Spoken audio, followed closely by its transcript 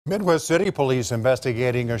Midwest City Police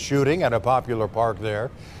investigating a shooting at a popular park there.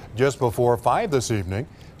 Just before 5 this evening,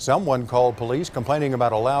 someone called police complaining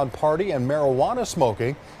about a loud party and marijuana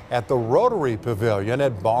smoking at the Rotary Pavilion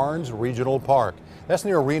at Barnes Regional Park. That's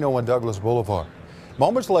near Reno and Douglas Boulevard.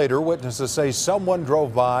 Moments later, witnesses say someone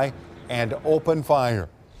drove by and opened fire.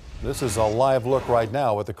 This is a live look right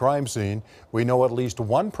now at the crime scene. We know at least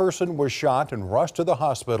one person was shot and rushed to the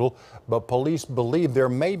hospital, but police believe there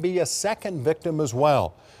may be a second victim as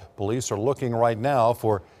well. Police are looking right now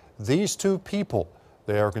for these two people.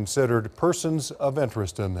 They are considered persons of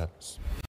interest in this.